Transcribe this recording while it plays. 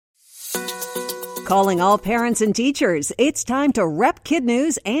Calling all parents and teachers, it's time to rep Kid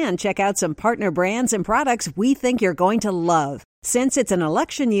News and check out some partner brands and products we think you're going to love. Since it's an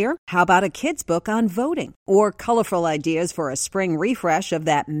election year, how about a kid's book on voting? Or colorful ideas for a spring refresh of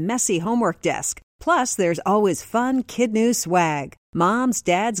that messy homework desk? Plus, there's always fun Kid News swag. Moms,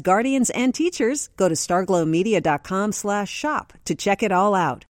 dads, guardians, and teachers, go to starglowmedia.com/shop to check it all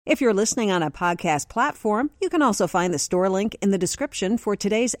out. If you're listening on a podcast platform, you can also find the store link in the description for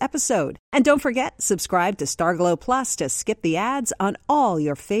today's episode. And don't forget, subscribe to Starglow Plus to skip the ads on all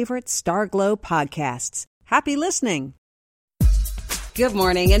your favorite Starglow podcasts. Happy listening! Good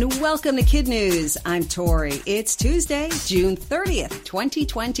morning and welcome to Kid News. I'm Tori. It's Tuesday, June 30th,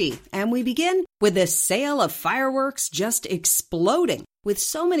 2020, and we begin with the sale of fireworks just exploding. With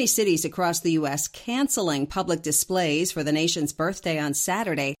so many cities across the U.S. canceling public displays for the nation's birthday on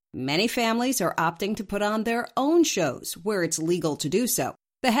Saturday, many families are opting to put on their own shows where it's legal to do so.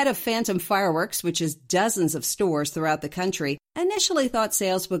 The head of Phantom Fireworks, which is dozens of stores throughout the country, initially thought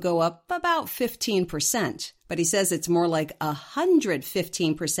sales would go up about 15%, but he says it's more like a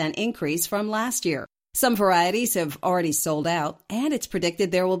 115% increase from last year. Some varieties have already sold out, and it's predicted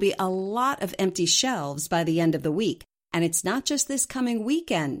there will be a lot of empty shelves by the end of the week. And it's not just this coming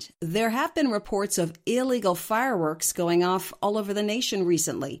weekend. There have been reports of illegal fireworks going off all over the nation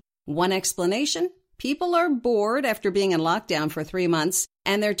recently. One explanation? People are bored after being in lockdown for 3 months,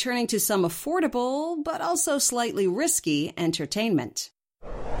 and they're turning to some affordable, but also slightly risky entertainment.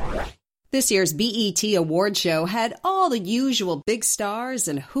 This year's BET award show had all the usual big stars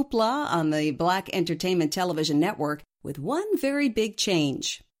and hoopla on the Black Entertainment Television Network, with one very big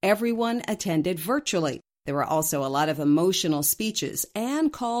change. Everyone attended virtually. There were also a lot of emotional speeches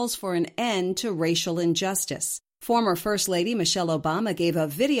and calls for an end to racial injustice. Former First Lady Michelle Obama gave a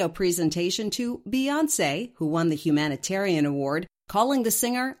video presentation to Beyoncé, who won the Humanitarian Award, calling the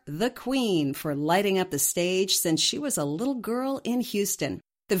singer the Queen for lighting up the stage since she was a little girl in Houston.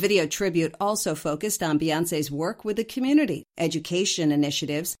 The video tribute also focused on Beyoncé's work with the community, education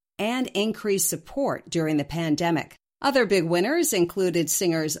initiatives, and increased support during the pandemic. Other big winners included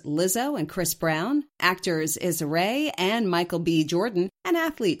singers Lizzo and Chris Brown, actors Issa Rae and Michael B. Jordan, and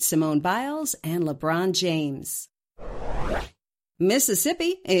athletes Simone Biles and LeBron James.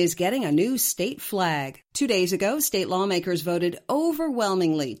 Mississippi is getting a new state flag. 2 days ago, state lawmakers voted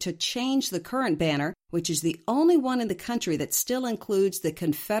overwhelmingly to change the current banner, which is the only one in the country that still includes the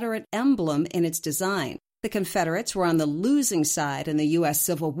Confederate emblem in its design. The Confederates were on the losing side in the U.S.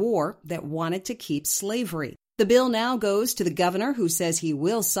 Civil War that wanted to keep slavery. The bill now goes to the governor, who says he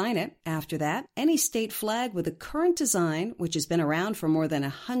will sign it. After that, any state flag with the current design, which has been around for more than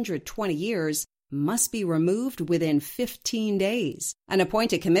 120 years, must be removed within 15 days. An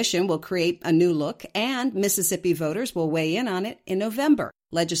appointed commission will create a new look, and Mississippi voters will weigh in on it in November.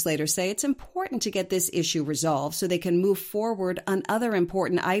 Legislators say it's important to get this issue resolved so they can move forward on other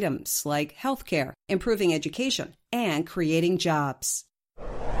important items like health care, improving education, and creating jobs.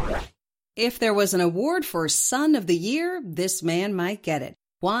 If there was an award for Son of the Year, this man might get it.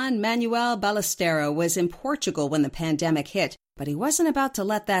 Juan Manuel Ballesteros was in Portugal when the pandemic hit, but he wasn't about to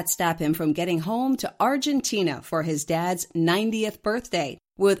let that stop him from getting home to Argentina for his dad's 90th birthday.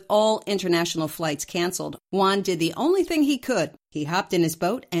 With all international flights canceled, Juan did the only thing he could. He hopped in his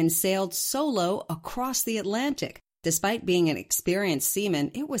boat and sailed solo across the Atlantic. Despite being an experienced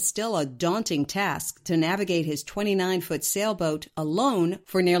seaman, it was still a daunting task to navigate his 29-foot sailboat alone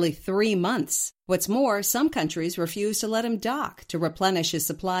for nearly 3 months. What's more, some countries refused to let him dock to replenish his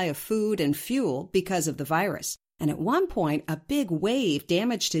supply of food and fuel because of the virus. And at one point, a big wave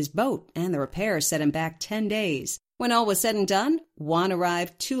damaged his boat, and the repairs set him back 10 days. When all was said and done, Juan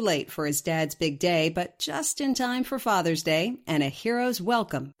arrived too late for his dad's big day, but just in time for Father's Day and a hero's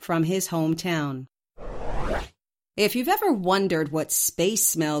welcome from his hometown. If you've ever wondered what space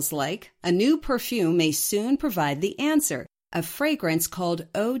smells like, a new perfume may soon provide the answer. A fragrance called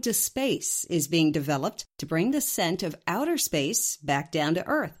Eau de Space is being developed to bring the scent of outer space back down to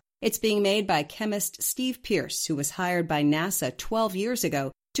Earth. It's being made by chemist Steve Pierce, who was hired by NASA 12 years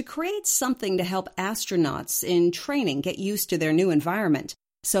ago to create something to help astronauts in training get used to their new environment.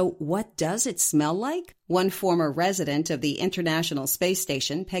 So what does it smell like? One former resident of the International Space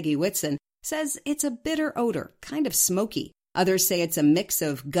Station, Peggy Whitson, says it's a bitter odor, kind of smoky. Others say it's a mix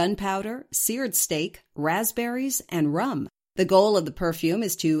of gunpowder, seared steak, raspberries, and rum. The goal of the perfume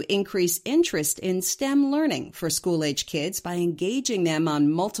is to increase interest in STEM learning for school-age kids by engaging them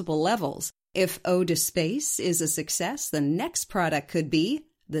on multiple levels. If Eau de Space is a success, the next product could be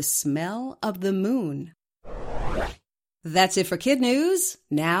the smell of the moon. That's it for Kid News.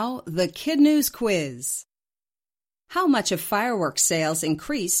 Now, the Kid News quiz. How much have fireworks sales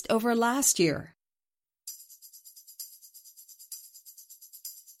increased over last year?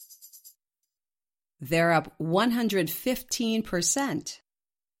 They're up 115%.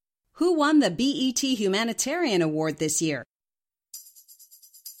 Who won the BET Humanitarian Award this year?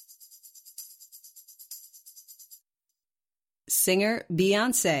 Singer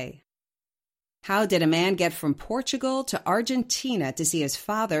Beyoncé. How did a man get from Portugal to Argentina to see his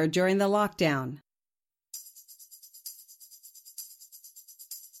father during the lockdown?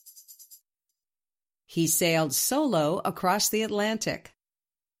 He sailed solo across the Atlantic.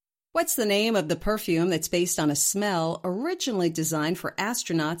 What's the name of the perfume that's based on a smell originally designed for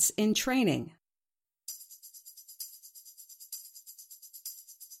astronauts in training?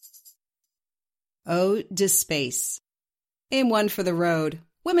 Eau de Space. In one for the road.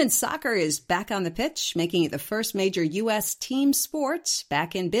 Women's soccer is back on the pitch, making it the first major U.S. team sport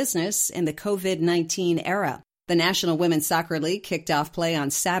back in business in the COVID-19 era. The National Women's Soccer League kicked off play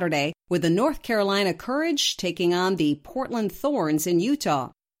on Saturday with the North Carolina Courage taking on the Portland Thorns in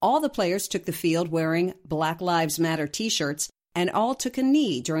Utah. All the players took the field wearing Black Lives Matter t-shirts and all took a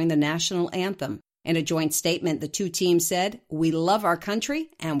knee during the national anthem. In a joint statement, the two teams said, "We love our country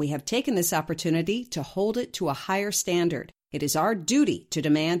and we have taken this opportunity to hold it to a higher standard. It is our duty to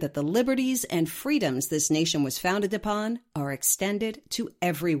demand that the liberties and freedoms this nation was founded upon are extended to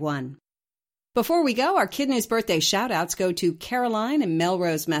everyone." Before we go, our Kid News birthday shout-outs go to Caroline in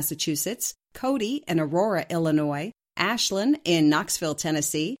Melrose, Massachusetts, Cody in Aurora, Illinois, Ashlyn in Knoxville,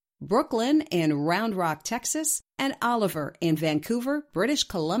 Tennessee, Brooklyn in Round Rock, Texas, and Oliver in Vancouver, British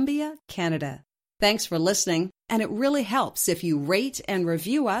Columbia, Canada. Thanks for listening, and it really helps if you rate and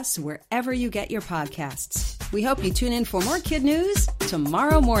review us wherever you get your podcasts. We hope you tune in for more Kid News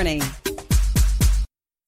tomorrow morning.